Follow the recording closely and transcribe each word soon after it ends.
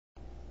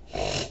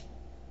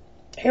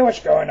Hey,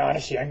 what's going on?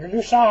 It's the Angry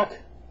Blue Sock.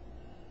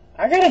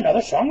 I got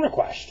another song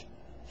request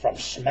from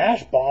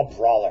Smash Ball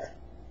Brawler.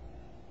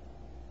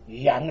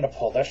 Yeah, I'm gonna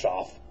pull this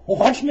off. Who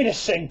wants me to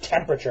sing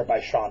Temperature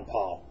by Sean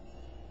Paul?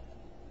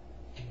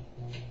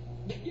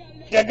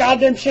 You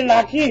goddamn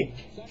shilaki,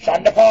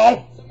 Sean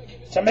Paul.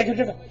 Somebody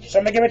give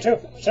it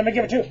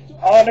to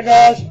all the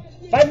girls.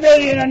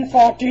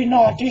 5,040,000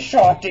 naughty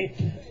shorty.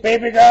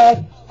 Baby girls,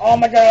 all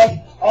my girls,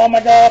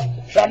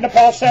 Sean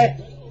Paul say,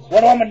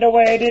 what woman to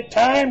wait it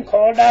time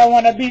cold, I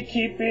wanna be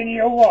keeping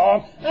you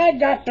warm. I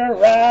got the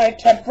right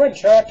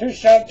temperature to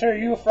shelter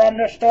you from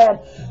the storm.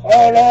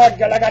 Oh Lord,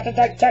 girl, I got the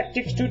right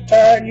tactics to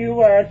turn you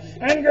on.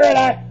 And girl,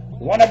 I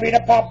wanna be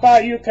the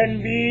papa, you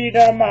can be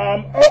the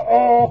mom.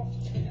 Uh-oh.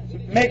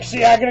 Make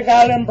the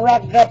agrigal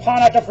brought the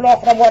pawn at the floor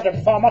from water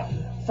farmer.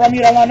 From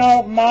you don't want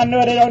no man,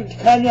 no, they don't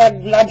can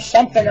you love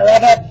something or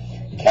other.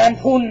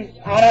 Cancun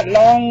on it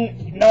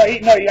long, no,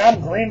 eat no yam,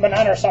 green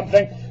banana or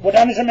something. Well,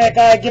 down in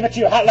Jamaica, I give it to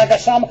you hot like a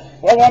summer.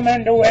 Well,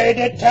 woman, the way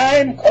the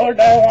time cold,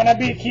 I wanna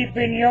be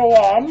keeping you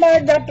warm.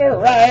 I got the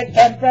right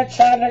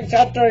temperature to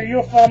shelter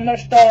you from the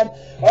storm.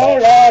 Oh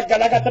Lord,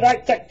 girl, I got the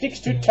right tactics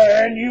to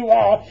turn you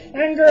on.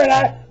 And girl,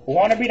 I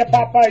wanna be the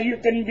papa, you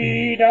can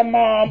be the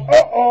mom.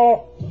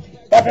 Uh-oh.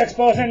 Papa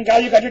explosion, girl,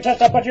 you got your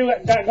chest up, but you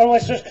gotta go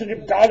with this, cause you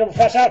gotta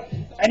flush out.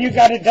 And you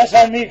got it just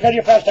on me, cause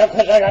you flushed out,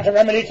 cause I got the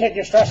remedy to take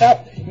your stress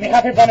out. Me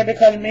happy bunny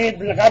because me,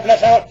 God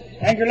bless out.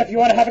 And girl, if you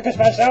wanna have a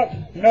Christmas out,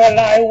 no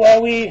lie,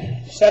 where we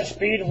set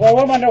speed, well,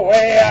 I'm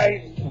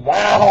underway,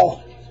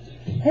 wow.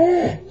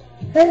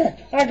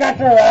 I got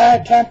the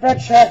right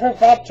temperature to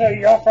filter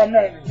you from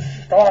the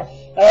storm.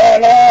 Oh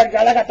Lord,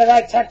 girl, I got the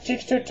right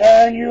tactics to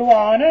turn you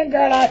on. And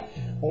girl, I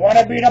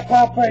wanna be the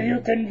papa, you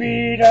can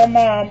be the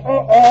mom.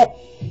 Uh-oh.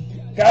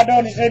 God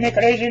don't say me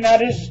crazy, now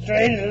this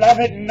strange, love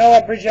it, no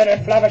appreciate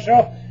and flower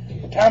show.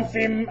 Time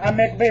film, I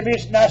make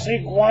babies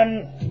nasty,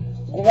 one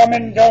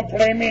woman don't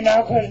play me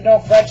now, cause no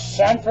Fred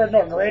Sanford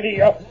nor Grady,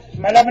 yo.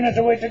 My loving is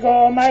the way to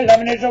go, my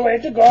loving is the way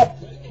to go.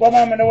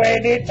 Woman, the way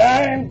the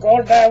time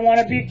cold, I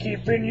wanna be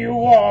keeping you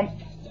warm.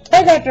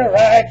 I got the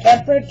right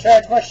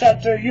temperature for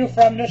shelter you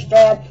from the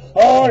storm.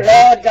 Oh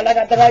Lord, girl, I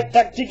got the right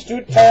tactics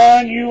to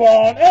turn you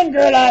on. And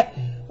girl, I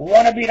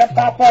wanna be the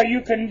papa,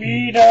 you can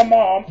be the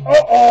mom.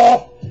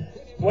 Uh-oh.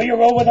 Will you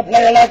roll with a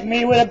player like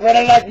me, with a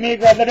brother like me,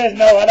 girl, there is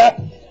no other.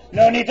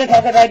 No need to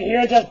talk it right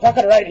here, just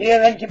pocket right here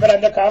and keep it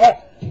undercover.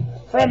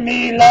 From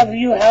me, love,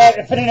 you have,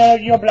 fitting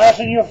out your blouse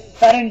and your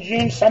fat and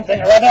jeans, something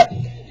or other.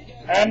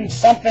 And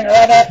something or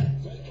other.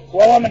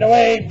 Well, woman, the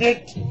way the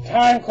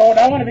time cold,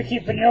 I want to be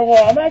keeping you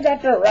warm. I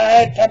got the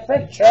right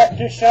temperature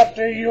to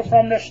shelter you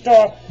from the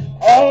storm.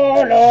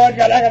 Oh, Lord,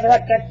 girl, I got the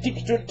right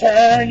tactics to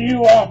turn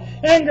you on.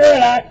 And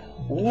girl, I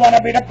want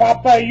to be the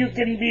papa, you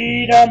can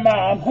be the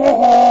mom.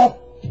 Ho-ho.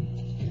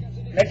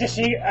 Let you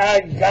see a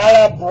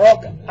gala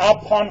broke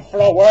up on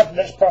floor work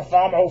this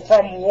performer. Oh,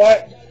 from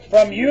what?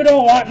 From you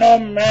don't want no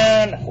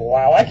man.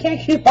 Wow, I can't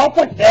keep up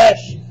with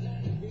this.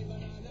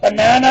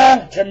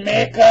 Banana,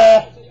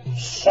 Jamaica,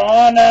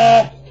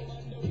 sauna.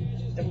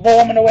 The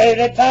woman away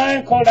the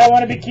time cold, I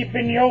want to be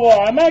keeping you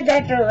warm. I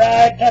got the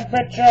right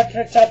temperature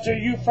to shelter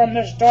you from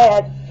the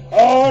storm.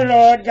 Oh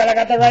Lord, girl, I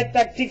got the right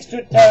tactics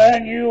to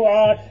turn you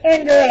on.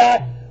 And girl,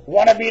 I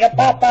want to be the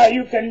papa,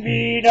 you can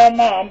be the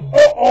mom.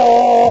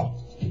 Uh-oh.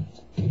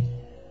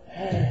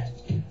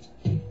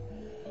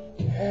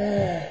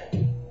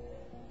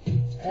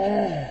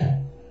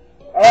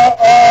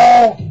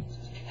 Uh-oh.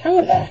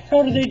 How the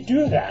hell do they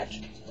do that?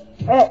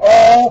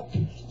 Uh-oh.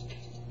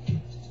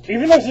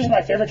 Even though this is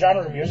my favorite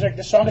genre of music,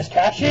 this song is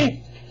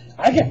catchy.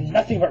 I give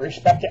nothing but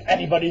respect to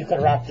anybody who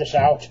could rap this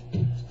out,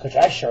 because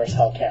I sure as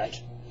hell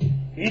can't.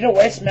 Either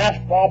way, Smash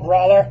Ball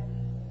Brawler,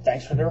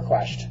 thanks for the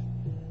request.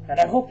 And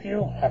I hope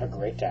you have a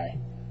great day.